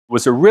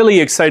was a really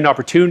exciting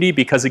opportunity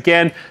because,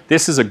 again,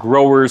 this is a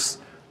grower's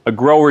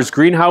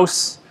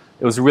greenhouse.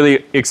 It was a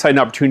really exciting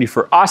opportunity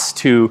for us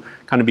to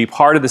kind of be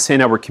part of the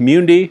St. Albert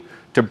community,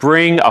 to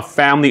bring a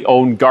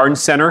family-owned garden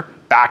center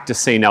back to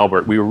St.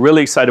 Albert. We were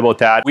really excited about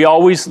that. We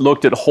always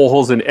looked at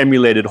Holes and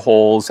emulated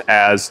Holes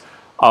as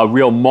a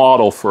real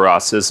model for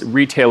us as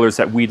retailers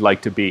that we'd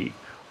like to be,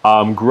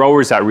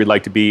 growers that we'd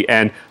like to be.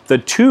 And the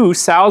two,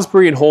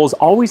 Salisbury and Holes,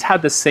 always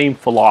had the same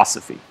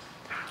philosophy.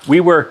 We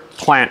were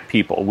plant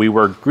people. We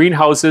were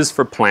greenhouses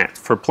for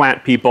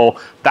plant people.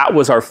 That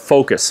was our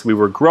focus. We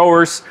were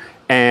growers,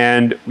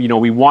 and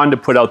we wanted to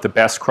put out the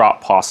best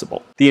crop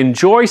possible. The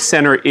Enjoy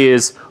Center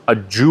is a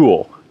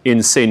jewel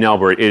in St.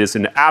 Albert. It is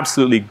an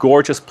absolutely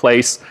gorgeous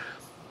place.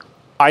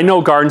 I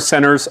know garden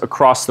centers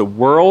across the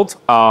world,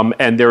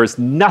 and there is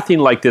nothing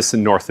like this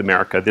in North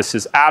America. This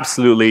is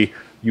absolutely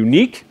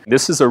unique.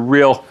 This is a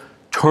real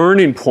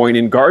turning point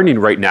in gardening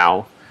right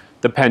now.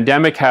 The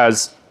pandemic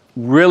has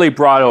really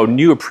brought out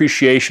new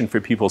appreciation for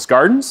people's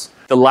gardens.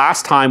 The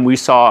last time we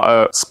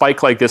saw a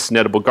spike like this in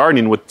edible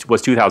gardening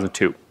was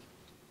 2002.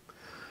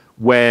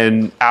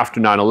 When, after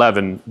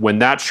 9/11, when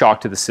that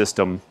shock to the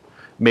system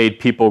made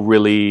people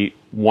really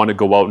want to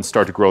go out and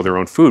start to grow their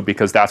own food,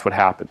 because that's what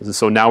happens. And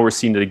so now we're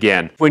seeing it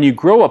again. When you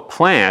grow a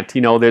plant,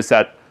 there's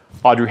that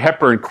Audrey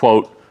Hepburn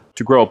quote,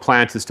 "To grow a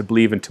plant is to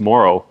believe in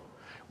tomorrow."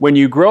 When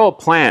you grow a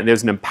plant,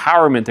 there's an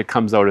empowerment that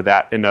comes out of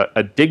that, and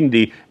a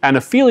dignity and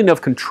a feeling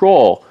of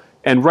control.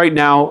 And right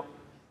now,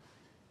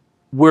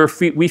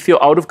 we feel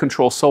out of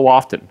control so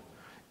often,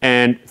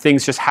 and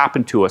things just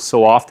happen to us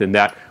so often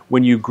that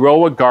when you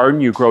grow a garden,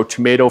 you grow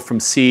tomato from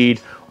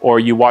seed, or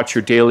you watch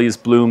your dahlias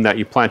bloom that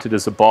you planted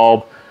as a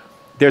bulb,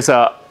 there's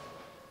an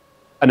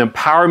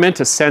empowerment,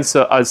 a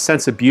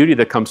sense of beauty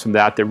that comes from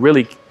that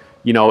really,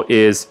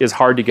 is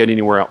hard to get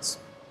anywhere else.